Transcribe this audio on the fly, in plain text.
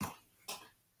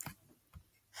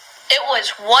was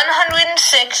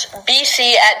 106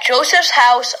 BC at Joseph's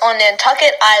house on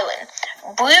Nantucket Island.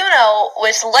 Bruno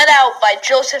was let out by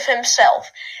Joseph himself.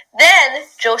 Then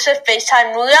Joseph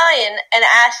FaceTimed Ryan and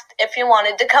asked if he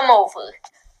wanted to come over.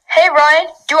 Hey Ryan,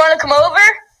 do you want to come over?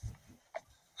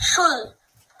 Sure.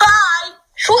 Bye!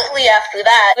 Shortly after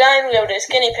that, Ryan rode his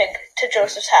guinea pig to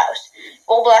Joseph's house,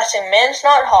 while blasting Man's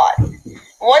Not Hot.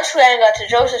 Once Ryan got to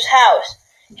Joseph's house,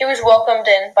 he was welcomed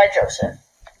in by Joseph.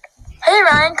 Hey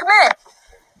Ryan, come in.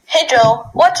 Hey Joe,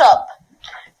 what's up?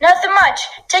 Nothing much.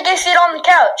 Take a seat on the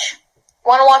couch.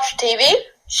 Want to watch TV?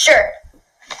 Sure.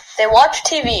 They watched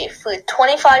TV for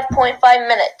 25.5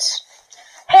 minutes.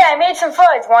 Hey, I made some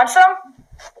fudge. Want some?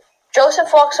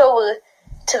 Joseph walks over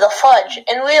to the fudge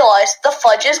and realized the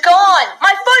fudge is gone.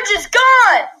 My fudge is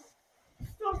gone!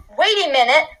 Wait a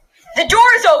minute. The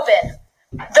door is open.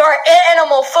 There are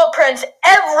animal footprints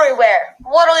everywhere.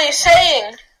 What are you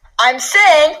saying? I'm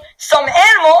saying some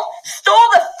animal stole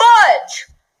the fudge.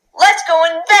 Let's go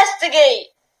investigate.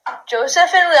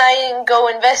 Joseph and Ryan go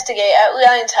investigate at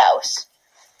Ryan's house.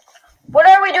 What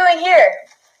are we doing here?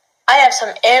 I have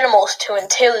some animals to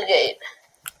interrogate.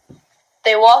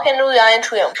 They walk into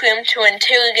Ryan's room to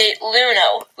interrogate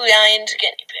Luno, Ryan's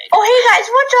guinea pig. Oh, hey guys,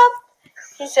 what's up?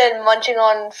 He said, munching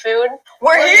on food.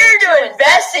 We're here to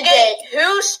investigate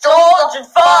who stole the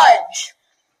fudge.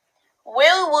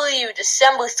 Where were you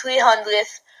December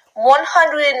 300th,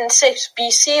 106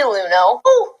 BC, Luno?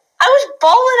 Oh, I was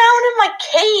balling out in my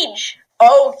cage.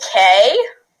 Okay.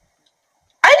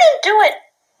 I didn't do it,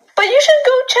 but you should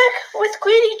go check with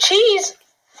Greedy Cheese.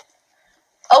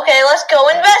 Okay, let's go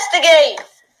investigate.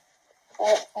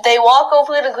 They walk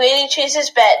over to Greedy Cheese's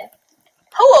bed.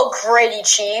 Hello, Greedy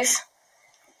Cheese.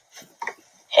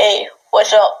 Hey,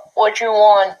 what's up? What you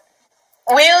want?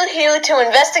 We're here to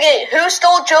investigate who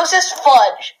stole Joseph's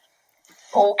fudge.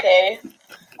 Okay.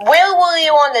 Where were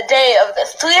you on the day of the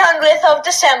 300th of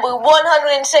December,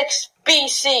 106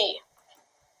 BC?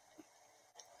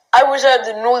 I was at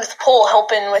the North Pole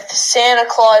helping with Santa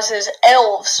Claus's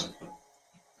elves.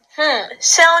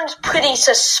 Sounds pretty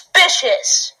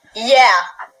suspicious. Yeah.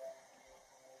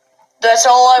 That's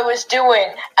all I was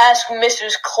doing. Ask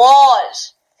Mrs.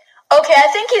 Claus. Okay, I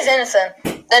think he's innocent.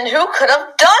 Then who could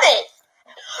have done it?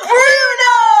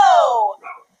 Bruno!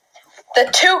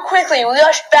 The two quickly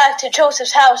rushed back to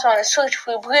Joseph's house on a search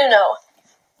for Bruno.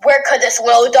 Where could this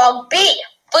little dog be?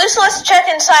 First, let's check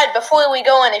inside before we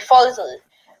go any farther.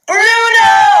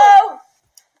 Bruno!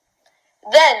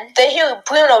 Then they hear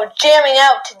Bruno jamming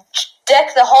out to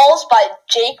Deck the Halls by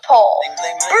Jake Paul.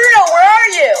 Bruno, where are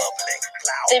you?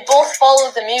 They both follow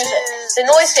the music. The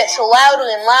noise gets louder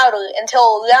and louder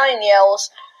until Ryan yells,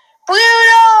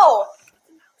 Bruno!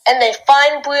 And they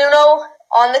find Bruno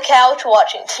on the couch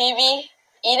watching TV,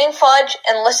 eating fudge,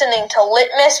 and listening to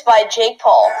Litmus by Jake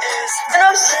Paul.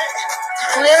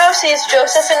 Bruno sees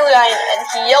Joseph and Ryan, and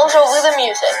he yells over the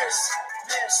music.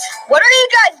 What are you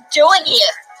guys doing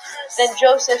here? Then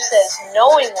Joseph says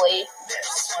knowingly,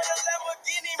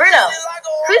 Bruno,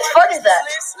 whose fudge is that?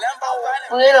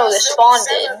 Bruno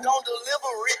responded,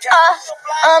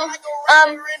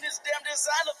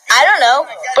 I don't know,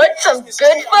 but some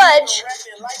good fudge.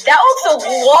 That looks a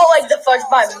lot like the fudge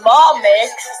my mom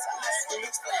makes. 3, 2,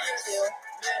 1.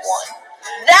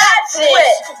 That's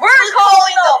it! We're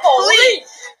calling the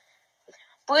police!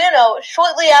 Bruno,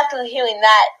 shortly after hearing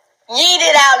that,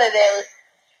 yeeted out of there.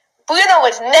 Bruno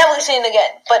was never seen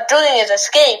again, but during his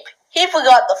escape, he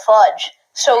forgot the fudge.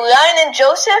 So Ryan and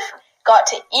Joseph got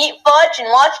to eat fudge and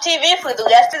watch TV for the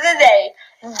rest of the day.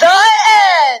 The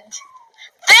end!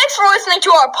 Thanks for listening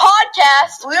to our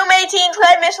podcast. Room 18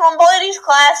 tried Miss Lombardi's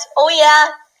class. Oh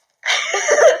yeah.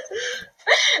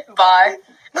 Bye.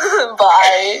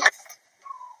 Bye.